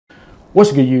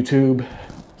What's good, YouTube?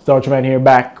 Starchman here,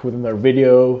 back with another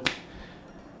video.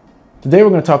 Today we're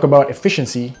going to talk about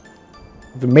efficiency,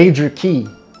 the major key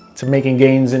to making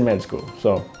gains in med school.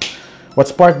 So what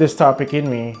sparked this topic in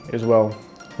me is, well,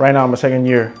 right now I'm a second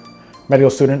year medical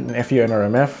student in FU and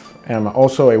RMF, and I'm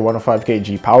also a 105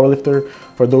 kg powerlifter.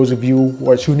 For those of you who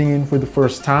are tuning in for the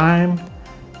first time,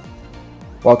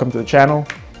 welcome to the channel.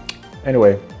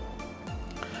 Anyway,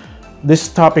 this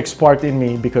topic sparked in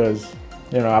me because,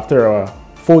 you know, after a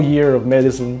full year of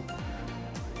medicine,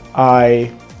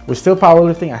 I was still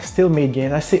powerlifting. I still made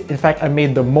gains. In fact, I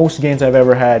made the most gains I've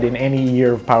ever had in any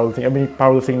year of powerlifting. I've been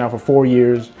powerlifting now for 4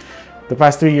 years. The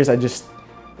past 3 years, it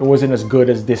wasn't as good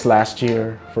as this last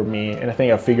year for me. And I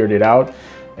think I figured it out.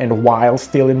 And while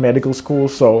still in medical school.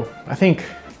 So I think,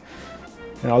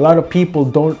 you know, a lot of people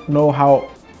don't know how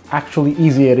actually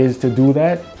easy it is to do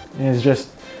that. And it's just,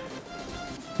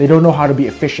 they don't know how to be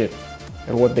efficient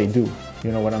at what they do.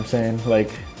 You know what I'm saying?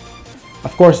 Like,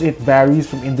 of course, it varies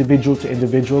from individual to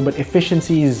individual, but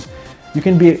efficiency is, you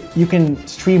can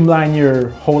streamline your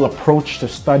whole approach to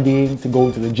studying, to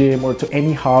going to the gym, or to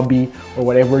any hobby or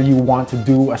whatever you want to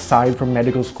do aside from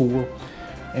medical school.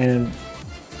 And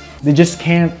they just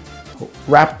can't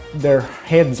wrap their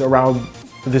heads around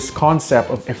this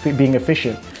concept of being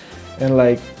efficient. And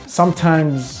like,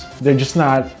 sometimes they're just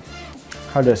not,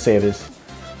 how do I say this?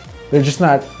 They're just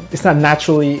not, it's not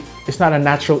a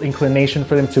natural inclination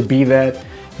for them to be that.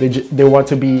 They want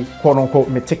to be quote unquote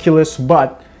meticulous,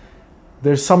 but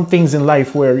there's some things in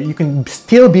life where you can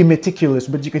still be meticulous,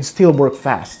 but you can still work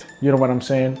fast. You know what I'm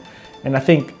saying? And I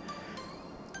think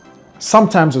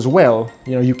sometimes as well,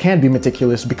 you know, you can't be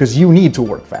meticulous because you need to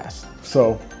work fast.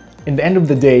 So in the end of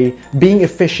the day, being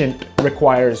efficient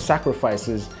requires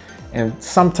sacrifices. And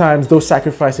sometimes those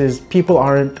sacrifices, people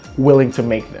aren't willing to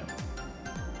make them,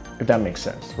 if that makes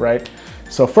sense, right?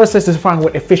 So first, let's define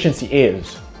what efficiency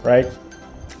is, right?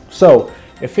 So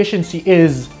efficiency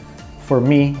is, for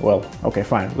me, well, okay,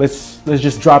 fine. Let's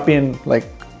just drop in like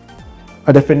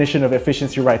a definition of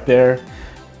efficiency right there.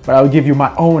 But I'll give you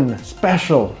my own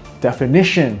special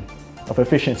definition of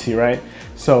efficiency, right?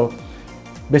 So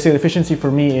basically, efficiency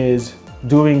for me is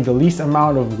doing the least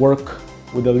amount of work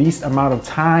with the least amount of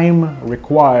time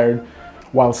required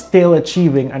while still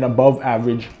achieving an above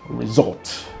average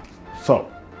result. So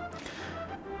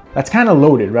that's kind of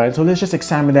loaded, right? So let's just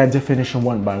examine that definition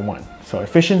one by one. So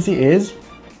efficiency is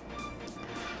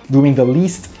doing the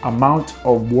least amount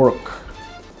of work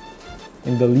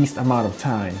in the least amount of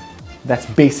time. That's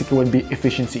basically what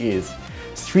efficiency is.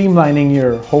 Streamlining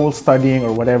your whole studying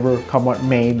or whatever, come what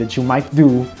may, that you might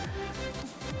do,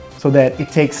 so that it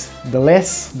takes the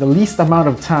least amount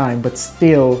of time, but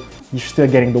still, you're still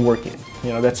getting the work in.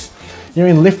 You know, that's, you know,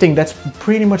 in lifting, that's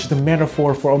pretty much the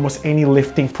metaphor for almost any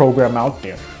lifting program out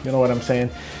there. You know what I'm saying?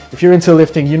 If you're into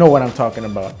lifting, you know what I'm talking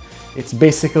about. It's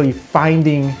basically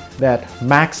finding that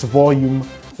max volume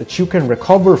that you can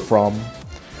recover from,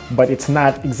 but it's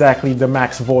not exactly the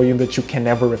max volume that you can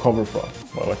never recover from.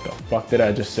 Well, what the fuck did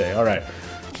I just say? All right,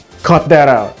 cut that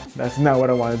out. That's not what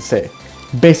I wanted to say.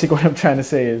 Basically, what I'm trying to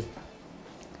say is,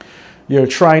 you're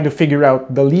trying to figure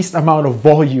out the least amount of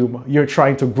volume you're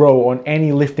trying to grow on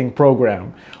any lifting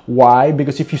program. Why?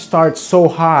 Because if you start so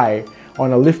high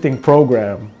on a lifting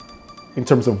program in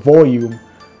terms of volume,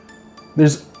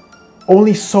 there's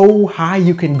only so high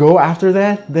you can go after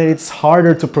that it's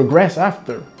harder to progress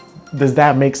after. Does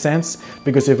that make sense?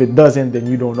 Because if it doesn't, then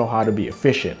you don't know how to be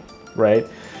efficient, right?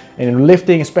 And in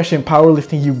lifting, especially in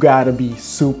powerlifting, you gotta be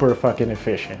super fucking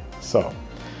efficient. So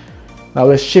now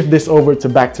let's shift this over to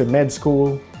back to med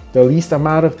school. The least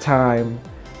amount of time,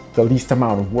 the least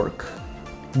amount of work.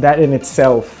 That in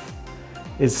itself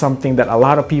is something that a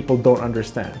lot of people don't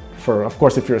understand. Of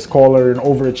course, if you're a scholar, an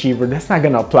overachiever, that's not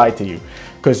gonna apply to you,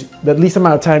 because the least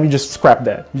amount of time, you just scrap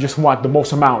that. You just want the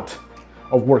most amount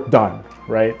of work done,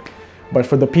 right? But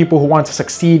for the people who want to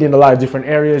succeed in a lot of different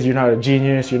areas, you're not a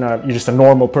genius, you're just a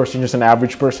normal person, you're just an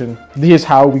average person. This is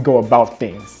how we go about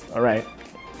things, all right?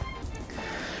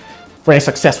 For a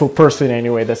successful person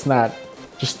anyway, that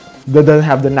doesn't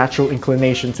have the natural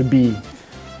inclination to be,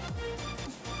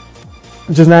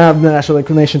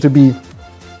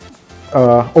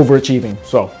 overachieving.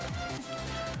 So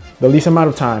the least amount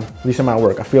of time, least amount of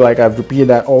work. I feel like I've repeated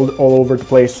that all over the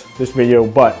place this video,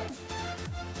 but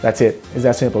that's it. It's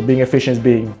that simple. Being efficient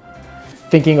is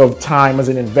thinking of time as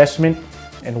an investment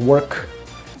and work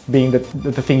being the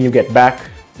thing you get back.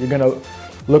 You're gonna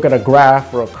look at a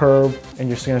graph or a curve and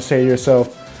you're just gonna say to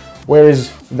yourself, where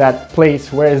is that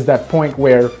place, where is that point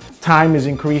where time is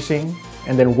increasing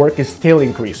and then work is still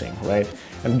increasing, right?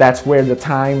 And that's where the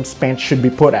time spent should be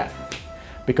put at.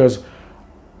 Because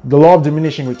the law of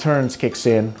diminishing returns kicks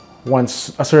in.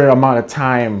 Once a certain amount of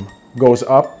time goes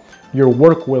up, your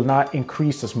work will not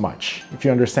increase as much. If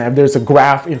you understand, if there's a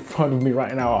graph in front of me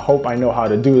right now, I hope I know how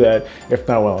to do that. If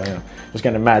not, well, you know, just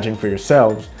gonna imagine for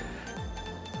yourselves.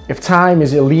 If time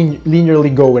is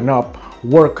linearly going up,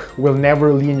 work will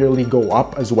never linearly go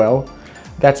up as well.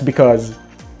 That's because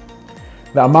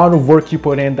the amount of work you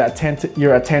put in,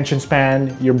 your attention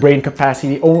span, your brain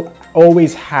capacity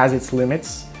always has its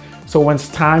limits. So once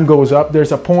time goes up,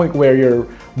 there's a point where your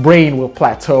brain will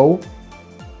plateau,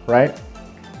 right?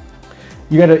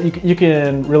 You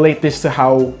can relate this to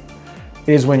how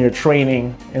it is when you're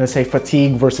training, and let's say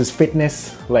fatigue versus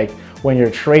fitness. Like when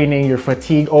you're training, your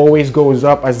fatigue always goes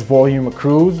up as volume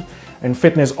accrues, and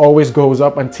fitness always goes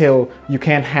up until you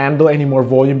can't handle any more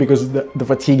volume because the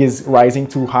fatigue is rising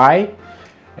too high,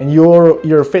 and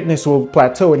your fitness will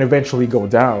plateau and eventually go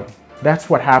down. That's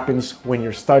what happens when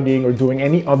you're studying or doing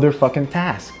any other fucking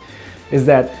task, is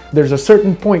that there's a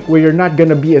certain point where you're not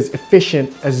gonna be as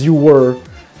efficient as you were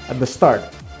at the start.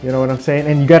 You know what I'm saying?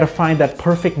 And you got to find that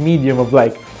perfect medium of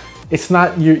like, it's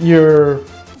not your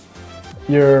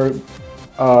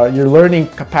learning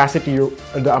capacity,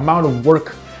 the amount of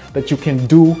work that you can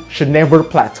do should never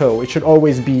plateau. It should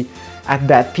always be at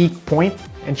that peak point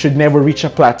and should never reach a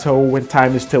plateau when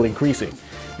time is still increasing.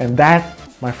 And that,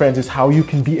 my friends, is how you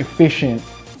can be efficient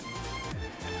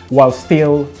while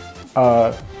still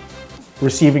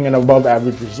receiving an above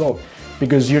average result.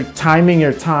 Because you're timing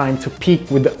your time to peak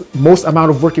with the most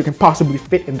amount of work you can possibly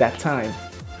fit in that time.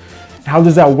 How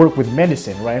does that work with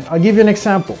medicine, right? I'll give you an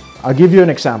example.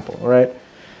 Right?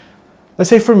 Let's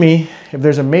say for me, if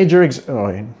there's a major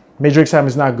exam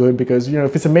is not good because, you know,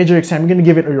 if it's a major exam, you're gonna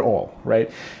give it your all, right?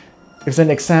 If it's an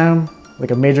exam,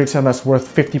 like a major exam that's worth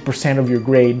 50% of your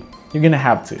grade, you're gonna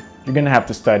have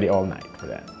to study all night for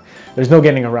that. There's no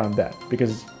getting around that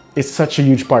because it's such a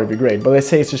huge part of your grade. But let's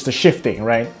say it's just a shifting,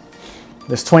 right?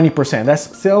 There's 20%,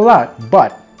 that's still a lot,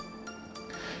 but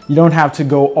you don't have to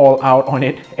go all out on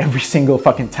it every single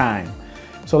fucking time.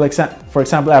 So like, for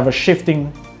example, I have a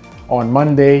shifting on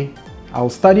Monday, I'll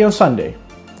study on Sunday,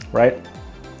 right?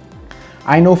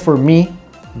 I know for me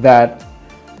that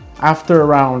after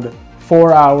around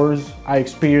 4 hours, I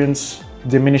experience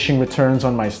diminishing returns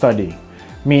on my study,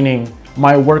 meaning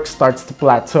my work starts to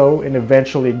plateau and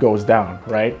eventually it goes down,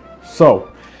 right?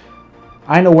 So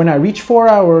I know when I reach 4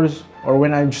 hours, or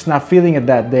when I'm just not feeling it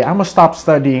that day, I'm gonna stop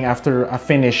studying after I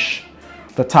finish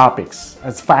the topics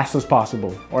as fast as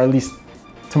possible, or at least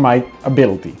to my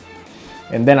ability.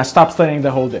 And then I stop studying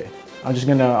the whole day. I'm just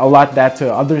gonna allot that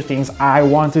to other things I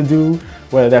want to do,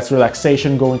 whether that's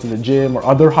relaxation, going to the gym, or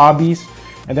other hobbies.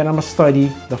 And then I'm gonna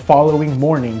study the following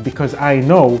morning because I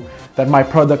know that my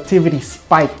productivity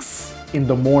spikes in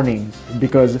the mornings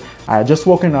because I had just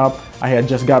woken up, I had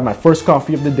just got my first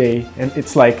coffee of the day, and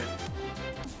it's like,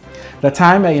 the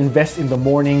time I invest in the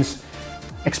mornings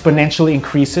exponentially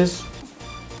increases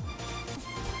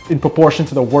in proportion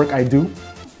to the work I do.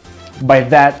 By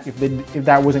that, if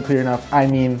that wasn't clear enough, I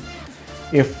mean,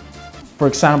 if, for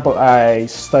example, I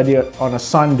study on a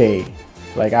Sunday,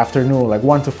 like afternoon, like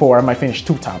 1 to 4, I might finish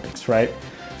 2 topics, right?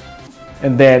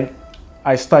 And then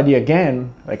I study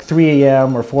again, like 3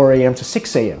 a.m. or 4 a.m. to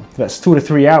 6 a.m. That's 2 to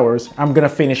 3 hours. I'm gonna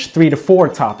finish 3 to 4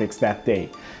 topics that day.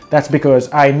 That's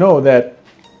because I know that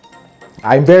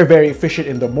I'm very, very efficient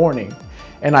in the morning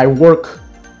and I work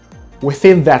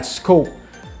within that scope,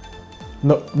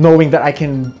 knowing that I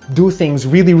can do things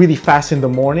really, really fast in the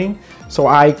morning, so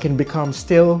I can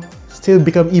still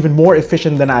become even more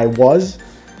efficient than I was.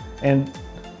 And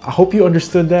I hope you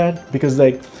understood that, because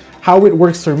like how it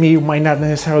works for me might not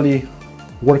necessarily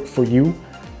work for you.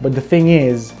 But the thing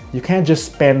is, you can't just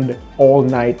spend all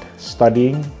night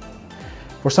studying.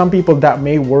 For some people that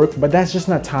may work, but that's just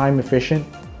not time efficient,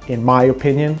 in my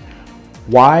opinion.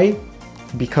 Why?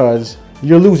 Because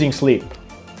you're losing sleep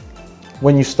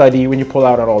when you study, when you pull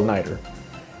out an all-nighter.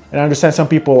 And I understand some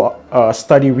people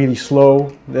study really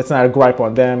slow. That's not a gripe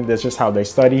on them, that's just how they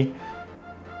study.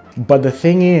 But the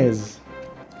thing is,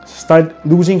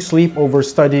 losing sleep over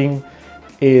studying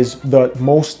is the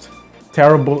most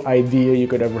terrible idea you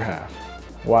could ever have.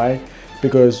 Why?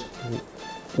 Because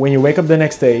when you wake up the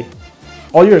next day,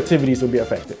 all your activities will be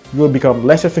affected. You will become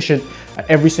less efficient at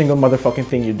every single motherfucking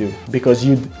thing you do because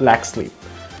you lack sleep.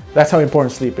 That's how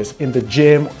important sleep is. In the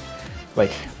gym,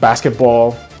 like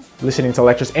basketball, listening to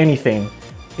lectures, anything,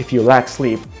 if you lack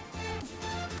sleep,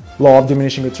 law of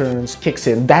diminishing returns kicks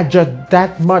in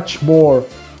that much more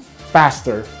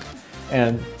faster.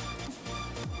 And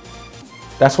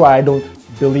that's why I don't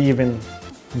believe in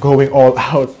going all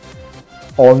out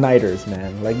all-nighters,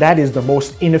 man. Like, that is the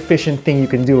most inefficient thing you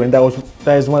can do, and that was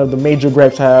that is one of the major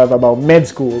gripes I have about med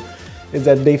school, is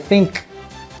that they think,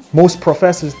 most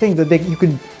professors think that you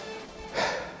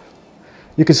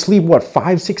could sleep what,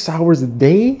 5-6 hours a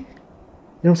day? You know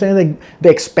what I'm saying? Like, they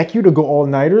expect you to go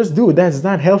all-nighters. Dude, that's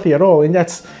not healthy at all. And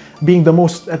that's being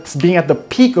at the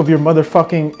peak of your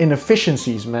motherfucking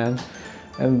inefficiencies, man.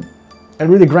 And it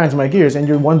really grinds my gears, and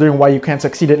you're wondering why you can't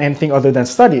succeed in anything other than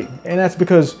studying. And that's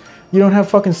because you don't have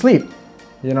fucking sleep.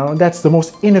 You know, that's the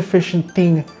most inefficient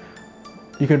thing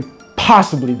you could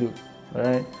possibly do, all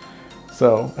right?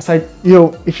 So aside, you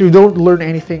know, if you don't learn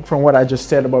anything from what I just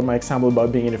said about my example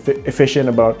about being efficient,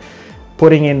 about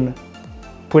putting in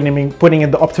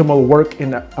the optimal work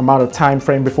in the amount of time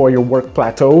frame before your work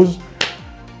plateaus,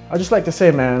 I just like to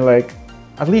say, man, like,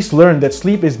 at least learn that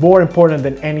sleep is more important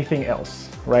than anything else,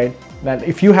 right? That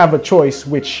if you have a choice,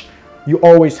 which you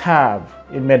always have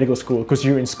in medical school, because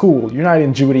you're in school, you're not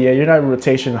in duty yet, you're not in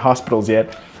rotation in hospitals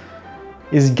yet,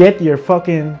 is get your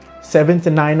fucking 7 to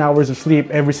 9 hours of sleep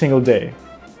every single day.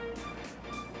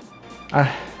 You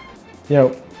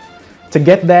know, to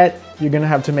get that, you're gonna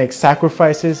have to make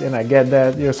sacrifices, and I get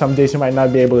that. You know, some days you might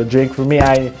not be able to drink. For me,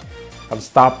 I have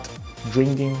stopped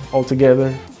drinking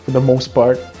altogether for the most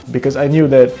part, because I knew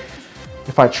that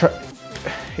if I try,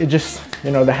 it just,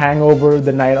 you know, the hangover,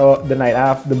 the night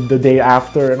after, the day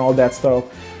after, and all that stuff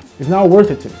is not worth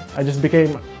it to me. I just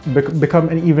become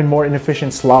an even more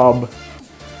inefficient slob.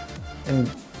 And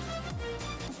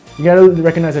you gotta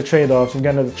recognize the trade-offs. You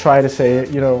gotta try to say,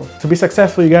 you know, to be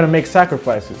successful, you gotta make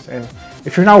sacrifices. And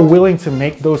if you're not willing to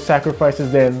make those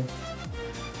sacrifices, then,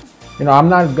 you know, I'm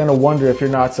not gonna wonder if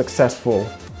you're not successful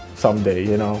someday,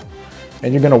 you know,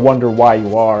 and you're gonna wonder why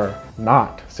you are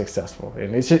not successful.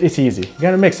 And it's easy. You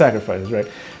gotta make sacrifices, right?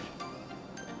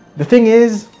 The thing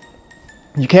is,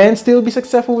 you can still be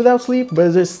successful without sleep,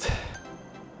 but it's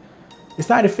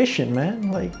not efficient,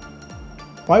 man. Like,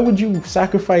 why would you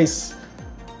sacrifice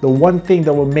the one thing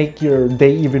that will make your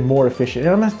day even more efficient?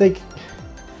 And I'm not like,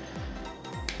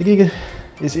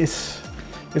 it's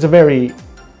a very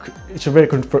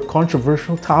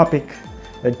controversial topic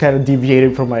that kind of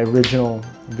deviated from my original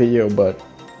video. But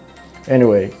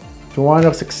anyway, if you want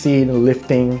to succeed in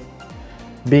lifting,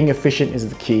 being efficient is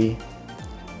the key.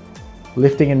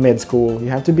 Lifting in med school, you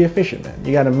have to be efficient, man.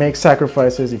 You got to make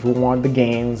sacrifices if you want the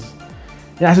gains.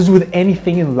 It has to do with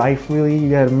anything in life, really. You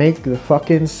got to make the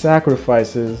fucking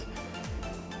sacrifices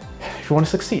if you want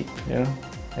to succeed, you know?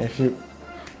 And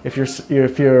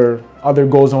if your other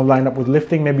goals don't line up with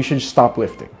lifting, maybe you should just stop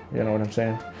lifting, you know what I'm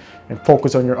saying? And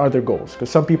focus on your other goals, because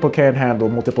some people can't handle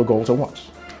multiple goals at once.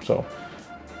 So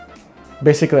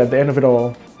basically, at the end of it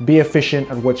all, be efficient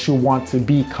at what you want to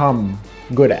become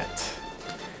good at,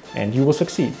 and you will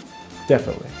succeed.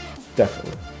 Definitely.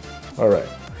 All right.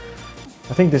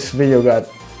 I think this video got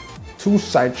too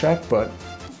sidetracked, but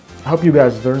I hope you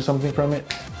guys learned something from it.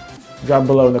 Drop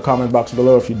below in the comment box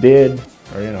below if you did,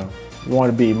 or, you know, you want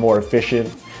to be more efficient.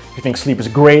 If you think sleep is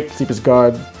great, sleep is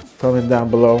God, comment down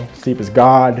below. Sleep is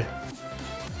God.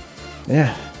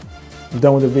 Yeah, I'm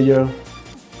done with the video.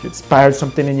 If it inspired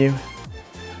something in you,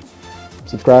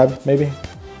 subscribe maybe,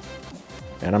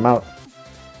 and I'm out.